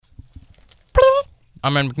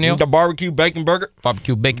I'm Aaron McNeil. The barbecue bacon burger.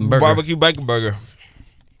 Barbecue bacon burger. Barbecue bacon burger.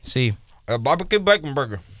 See. Barbecue bacon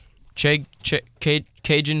burger.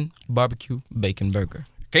 Cajun barbecue bacon burger.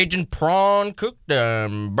 Cajun prawn cooked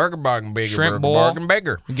burger bargain burger. Shrimp boil. Bargain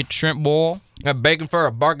burger. You get the shrimp boil. Bacon for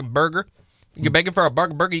a bargain burger. You get bacon for a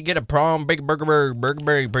bargain burger. You get a prawn bacon burger.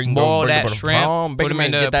 Boil that shrimp. Put them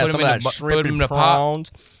in the pot.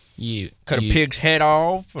 Yeah. Cut a pig's head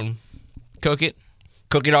off and cook it.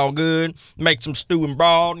 Cook it all good. Make some stew and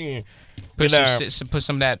broth. Yeah. Put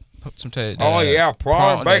some prawn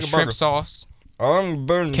bacon shrimp burger sauce. Cajun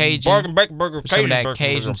bargain bacon burger. Some of that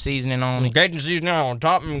Cajun seasoning on it. Cajun seasoning on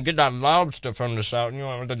top, and get that lobster from the south. You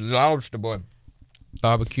know the lobster, boy.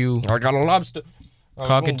 Barbecue. I got a lobster.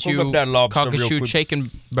 Cockatoo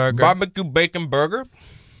chicken burger. Barbecue bacon burger.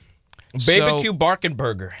 Barbecue barkin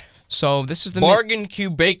burger. So this is the barbecue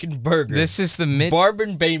bacon burger. This is the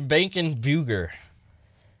barbecue bacon burger.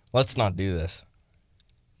 Let's not do this.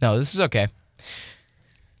 No, this is okay.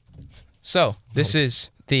 So this is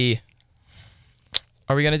the.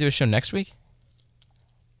 Are we gonna do a show next week?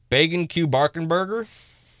 Bacon Q Barkin burger.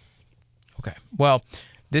 Okay. Well,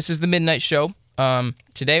 this is the midnight show.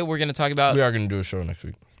 Today we're gonna talk about. We are gonna do a show next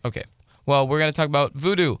week. Okay. Well, we're gonna talk about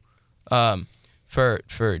voodoo, for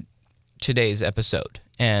today's episode,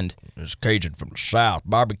 and it's Cajun from the south.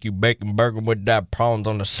 Barbecue bacon burger with that prawns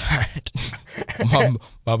on the side.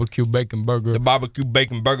 Barbecue bacon burger. The barbecue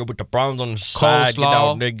bacon burger with the prawns on the side.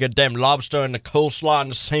 Coleslaw. Get them lobster and the coleslaw in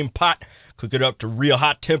the same pot. Cook it up to real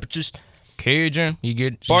hot temperatures. Cajun, you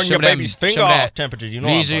get burn your baby's finger off temperature. You know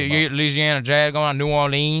what I'm talking about. Louisiana Jazz going on New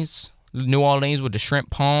Orleans with the shrimp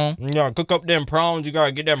prawn. Yeah, cook up them prawns. You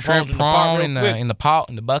gotta get them prawns in the pot in the pot,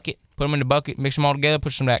 in the bucket. Put them in the bucket, mix them all together,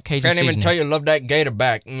 put some of that Cajun seasoning. Can't even tell you, love that gator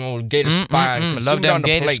back, gator spine. Love them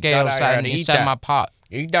gator scales inside my pot.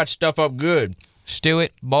 Eat that stuff up good. Stew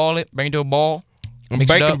it, boil it, bring it to a boil.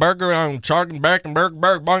 Bacon burger on charging bacon burger.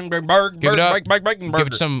 Give it up. Bacon burger.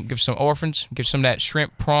 Give some orphans. Give some of that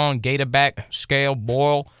shrimp prawn gator back scale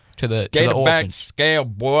boil to the gator orphans. Back scale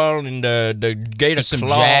boil and the gator some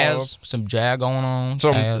claw. Some jazz going on.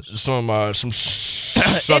 Some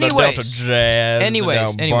Delta jazz.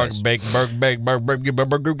 Anyways.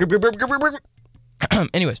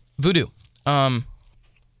 Anyways, voodoo.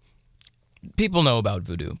 People know about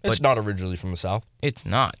voodoo. But it's not originally from the South. It's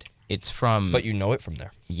not. It's from... But you know it from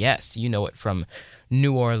there. Yes, you know it from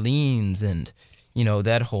New Orleans and,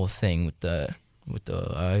 that whole thing with the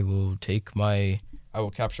I will take my... I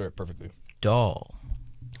will capture it perfectly. Doll.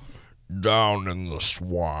 Down in the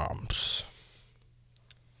swamps.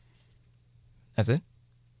 That's it?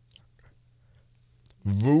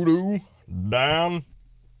 Voodoo down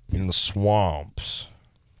in the swamps.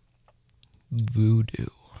 Voodoo.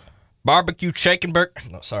 Barbecue chicken burger.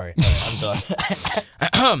 No, sorry.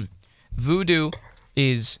 I'm done. Voodoo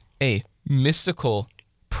is a mystical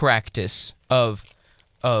practice of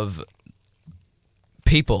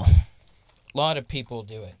people. A lot of people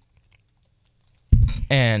do it.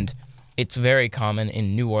 And it's very common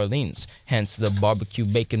in New Orleans, hence the barbecue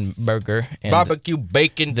bacon burger and barbecue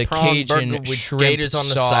bacon the prawn Cajun burger with shrimp gators on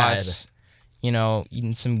the sauce, side.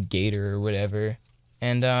 Eating some gator or whatever.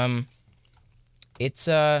 And it's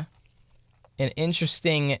an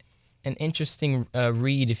interesting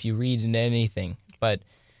read if you read into anything, but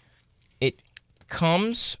it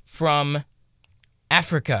comes from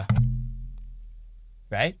Africa,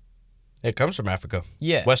 right? It comes from Africa.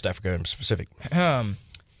 Yeah. West Africa in specific.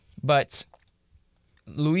 But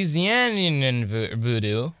Louisianian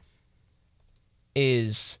voodoo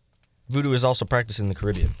is... Voodoo is also practiced in the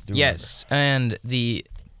Caribbean. Yes, and it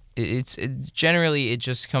generally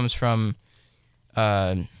just comes from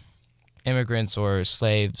immigrants or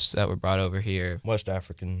slaves that were brought over here. West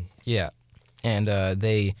African. Yeah, and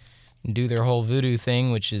they do their whole voodoo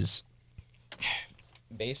thing, which is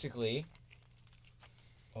basically...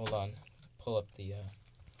 Hold on. Pull up the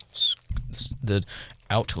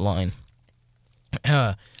outline.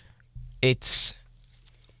 It's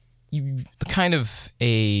kind of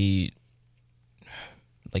a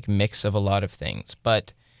mix of a lot of things,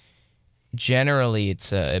 but generally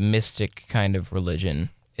it's a mystic kind of religion.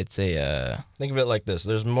 It's a think of it like this: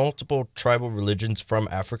 there's multiple tribal religions from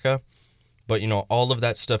Africa, but all of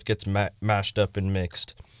that stuff gets mashed up and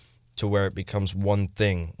mixed to where it becomes one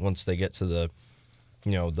thing once they get to the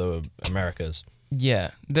Americas. Yeah,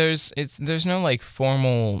 there's no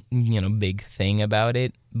formal big thing about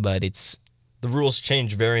it, but it's the rules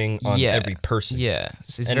change varying on every person. Yeah,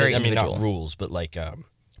 it's very individual. Not rules, but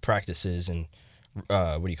practices and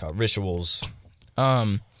rituals.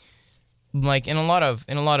 In a lot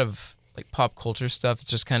of pop culture stuff, it's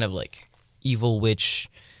just kind of evil witch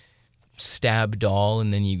stab doll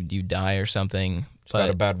and then you die or something. It's got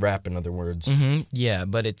a bad rap, in other words. Yeah,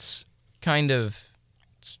 but it's kind of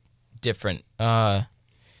different. What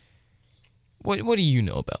do you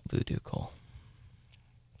know about voodoo, Cole?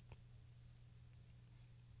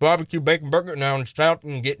 Barbecue bacon burger now in the south,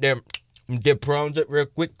 and get them prawns up real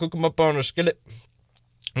quick, cook them up on a skillet,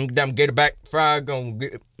 and them gator back fry, gonna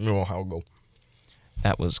get it. You know how it go.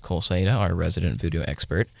 That was Cole Saida, our resident voodoo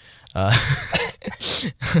expert.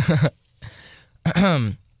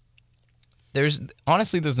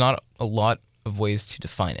 There's not a lot of ways to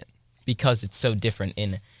define it because it's so different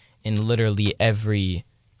in literally every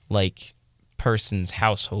like person's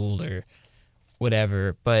household or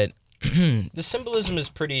whatever. But the symbolism is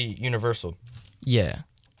pretty universal. Yeah,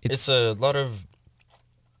 it's a lot of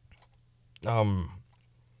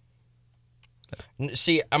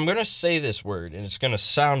See, I'm gonna say this word, and it's gonna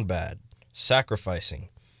sound bad. Sacrificing,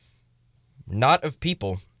 not of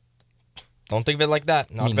people. Don't think of it like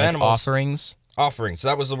that. Not of animals. Like offerings. Offerings.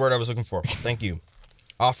 That was the word I was looking for. Thank you.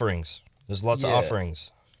 Offerings. There's lots of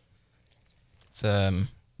offerings. It's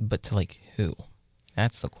but to like who?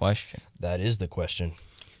 That's the question. That is the question.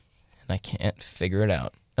 And I can't figure it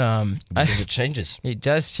out. Because it changes. It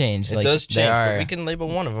does change. It does change, but we can label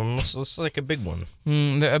one of them. Let's like a big one.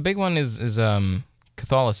 A big one is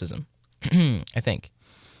Catholicism. I think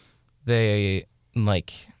they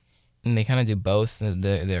kind of do both.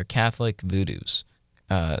 They're Catholic voodoos,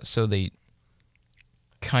 so they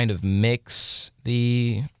kind of mix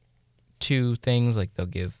the two things. Like they'll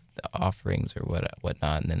give the offerings or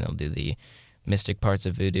whatnot, and then they'll do the mystic parts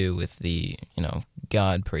of voodoo with the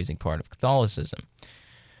God praising part of Catholicism.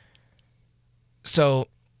 So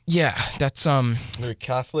yeah, that's You're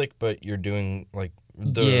Catholic, but you're doing like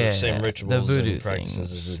the same rituals the voodoo and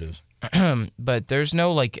practices things. as voodoos. But there's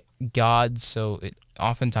no like God, so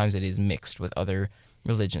oftentimes it is mixed with other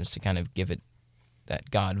religions to kind of give it that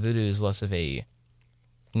God. Voodoo is less of a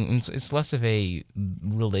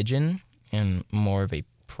religion and more of a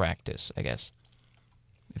practice, I guess.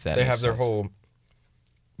 If that they makes have their sense. whole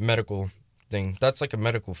medical thing. That's like a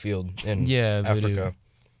medical field in voodoo. Africa.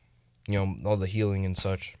 All the healing and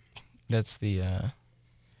such. That's the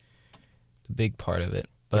big part of it.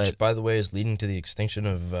 But which, by the way, is leading to the extinction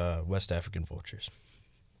of West African vultures.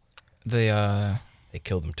 They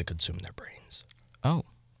kill them to consume their brains. Oh.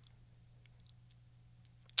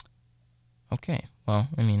 Okay. Well,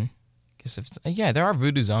 I mean, I guess if it's, there are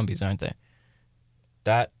voodoo zombies, aren't there?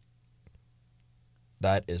 That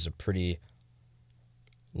is a pretty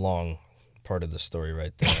long part of the story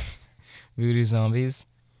right there. Voodoo zombies.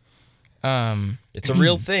 It's a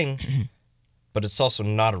real thing, but it's also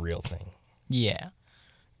not a real thing. Yeah.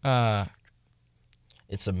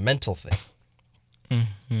 It's a mental thing.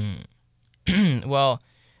 Well,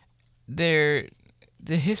 the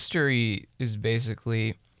history is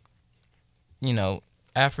basically, West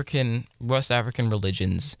African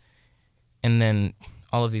religions, and then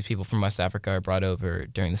all of these people from West Africa are brought over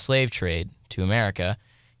during the slave trade to America,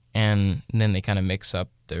 and then they kind of mix up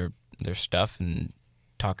their stuff and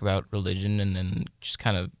talk about religion, and then just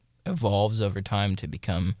kind of evolves over time to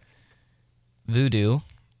become voodoo,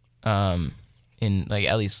 in like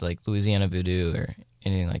at least like Louisiana voodoo or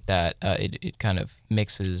anything like that. It kind of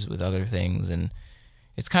mixes with other things, and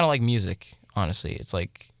it's kind of like music. Honestly, it's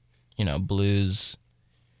like blues.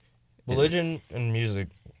 Religion and music,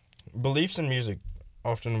 beliefs and music,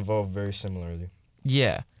 often evolve very similarly.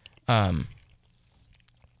 Yeah, but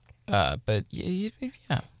yeah.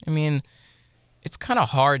 I mean, it's kind of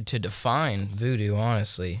hard to define voodoo,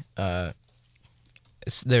 honestly. There's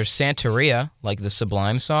Santeria, like the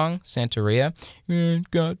Sublime song, Santeria. You ain't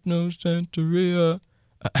got no Santeria.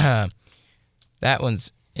 That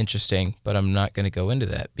one's interesting, but I'm not going to go into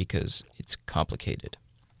that because it's complicated.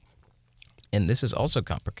 And this is also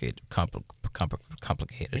complicated.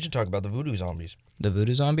 We should talk about the voodoo zombies. The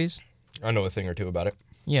voodoo zombies? I know a thing or two about it.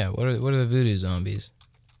 Yeah, what are the voodoo zombies?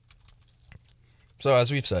 So,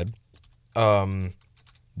 as we've said,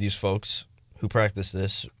 these folks who practiced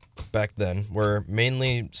this back then were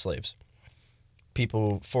mainly slaves.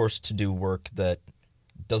 People forced to do work that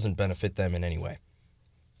doesn't benefit them in any way.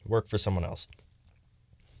 Work for someone else.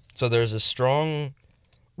 So there's a strong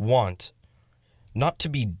want not to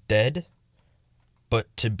be dead, but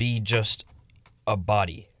to be just a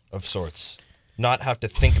body of sorts. Not have to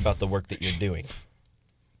think about the work that you're doing.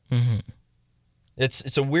 Mm-hmm.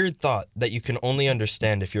 It's a weird thought that you can only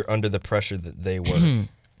understand if you're under the pressure that they were.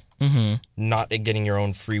 Mm-hmm. Not getting your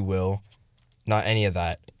own free will, not any of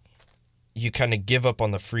that. You kind of give up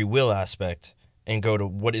on the free will aspect and go to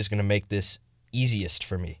what is going to make this easiest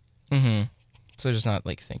for me. Mm-hmm. So just not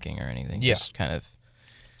like thinking or anything. Yeah. Just kind of.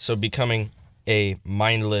 So becoming a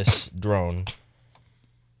mindless drone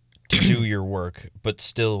to do your work, but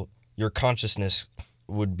still your consciousness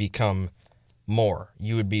would become more.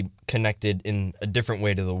 You would be connected in a different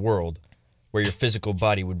way to the world, where your physical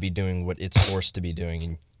body would be doing what it's forced to be doing,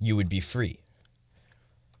 and you would be free.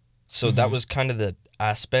 So that was kind of the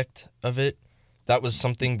aspect of it. That was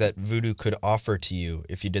something that voodoo could offer to you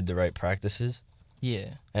if you did the right practices.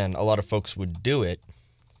 Yeah. And a lot of folks would do it.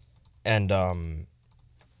 And,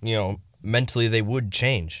 mentally they would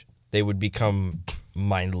change. They would become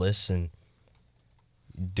mindless and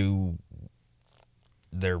do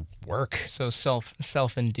their work. So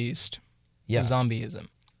self-induced. Yeah. Zombieism.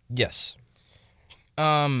 Yes.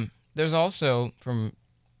 There's also, from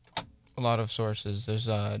a lot of sources, there's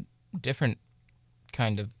a different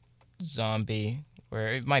kind of zombie where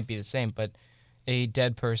it might be the same, but a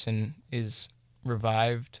dead person is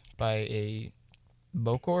revived by a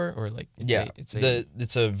bokor, or like it's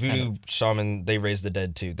a voodoo shaman. They raise the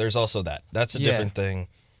dead too. There's also that. That's a different thing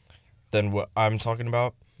than what I'm talking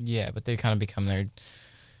about. Yeah, but they kind of become their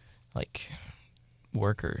like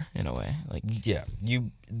worker in a way, like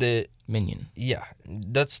the minion. Yeah,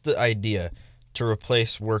 that's the idea, to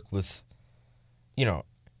replace work with,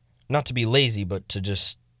 not to be lazy, but to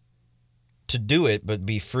just to do it, but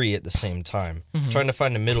be free at the same time. Trying to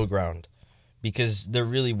find a middle ground, because there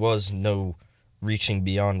really was no reaching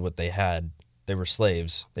beyond what they had. They were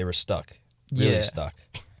slaves. They were stuck. Really stuck.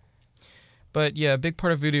 But yeah, a big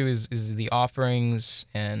part of voodoo is the offerings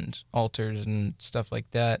and altars and stuff like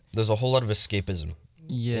that. There's a whole lot of escapism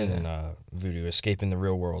in voodoo, escaping the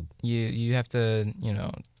real world. You have to,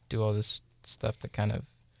 do all this stuff to kind of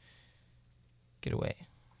get away.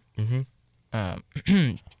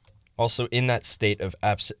 Also, in that state of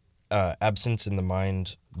absence in the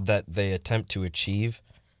mind that they attempt to achieve,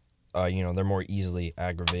 they're more easily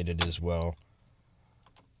aggravated as well,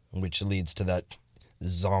 which leads to that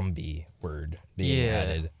zombie word being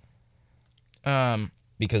added.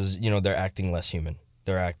 Because, they're acting less human.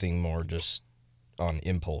 They're acting more just on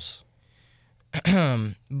impulse.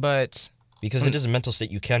 But because it is a mental state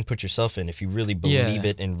you can put yourself in. If you really believe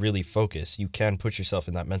it and really focus, you can put yourself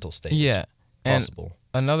in that mental state. Yeah. It's possible.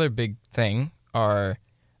 And another big thing are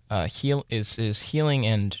is healing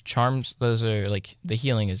and charms. Those are like the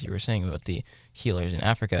healing, as you were saying about the healers in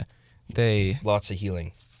Africa. Lots of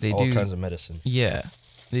healing. They all do kinds of medicine. Yeah,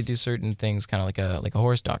 they do certain things, kind of like a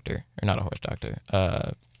horse doctor, or not a horse doctor.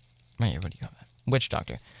 What do you call that? Witch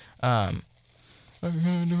doctor. And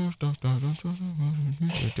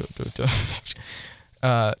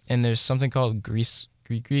there's something called grease.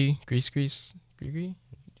 Do you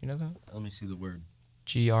know that? Let me see the word.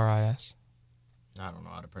 GRIS. I don't know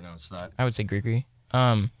how to pronounce that. I would say Grigri.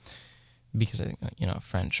 Because I think,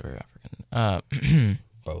 French or African.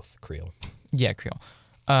 Both. Creole. Yeah, Creole.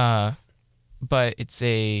 But it's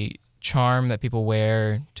a charm that people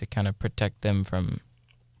wear to kind of protect them from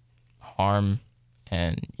harm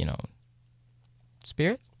and,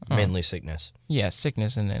 spirits? Mainly sickness. Yeah,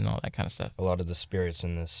 sickness and all that kind of stuff. A lot of the spirits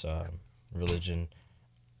in this religion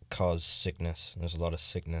cause sickness. There's a lot of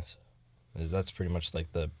sickness. That's pretty much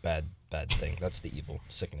like the bad thing. That's the evil,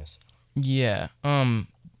 sickness. Yeah.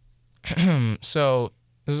 So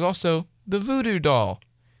there's also the voodoo doll,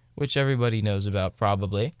 which everybody knows about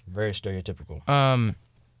probably. Very stereotypical. And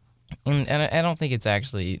I don't think it's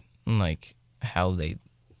actually like how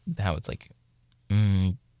it's like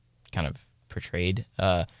kind of portrayed.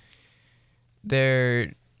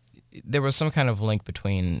 There was some kind of link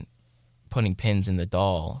between putting pins in the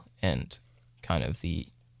doll and kind of the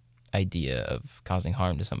idea of causing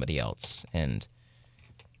harm to somebody else,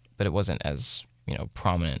 but it wasn't as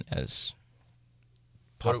prominent as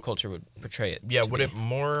pop culture would portray it. Yeah, what it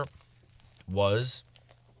more was,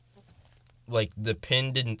 like, the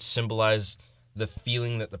pin didn't symbolize the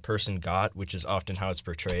feeling that the person got, which is often how it's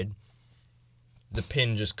portrayed. The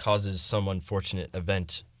pin just causes some unfortunate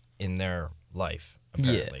event in their life,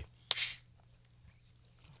 apparently. Yeah.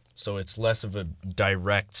 So it's less of a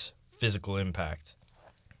direct physical impact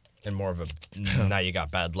and more of a now you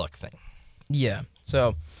got bad luck thing. Yeah,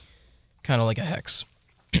 so kind of like a hex.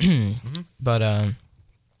 But, I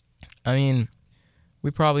mean,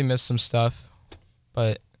 we probably missed some stuff,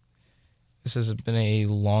 but this has been a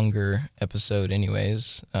longer episode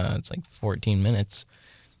anyways. It's like 14 minutes.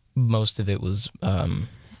 Most of it was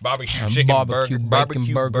barbecue chicken burger,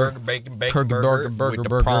 barbecue burger, bacon burger with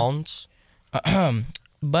the prawns.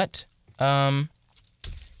 But, that's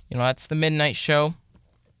the midnight show.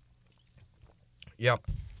 Yep.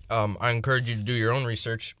 I encourage you to do your own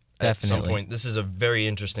research. Definitely. At some point. This is a very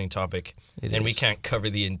interesting topic, and we can't cover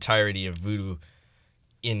the entirety of voodoo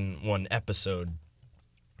in one episode.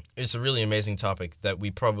 It's a really amazing topic that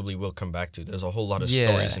we probably will come back to. There's a whole lot of Yeah,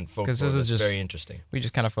 stories and folklore 'cause this is that's just- very interesting. We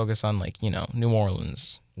just kind of focus on, like, New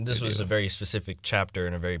Orleans. This was a very specific chapter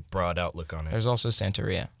and a very broad outlook on it. There's also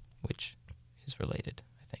Santeria, which is related,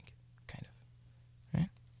 I think, kind of. Right?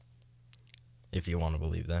 If you want to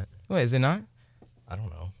believe that. Wait, is it not? I don't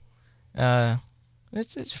know.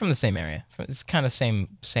 It's from the same area. It's kind of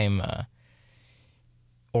same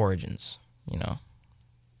origins,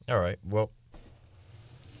 All right, well,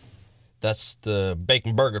 that's the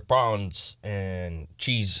bacon burger prawns and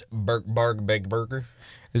cheese bag burger.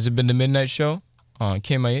 This has been the Midnight Show on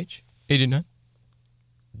KMIH 89.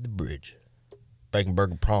 The bridge. Bacon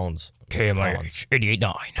burger prawns. KMIH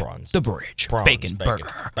 88.9. Prawns. The Bridge. Prawns, Bacon bacon.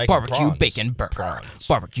 burger. Bacon Barbecue prawns. bacon burger. Prawns.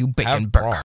 Barbecue bacon Have burger. prawns.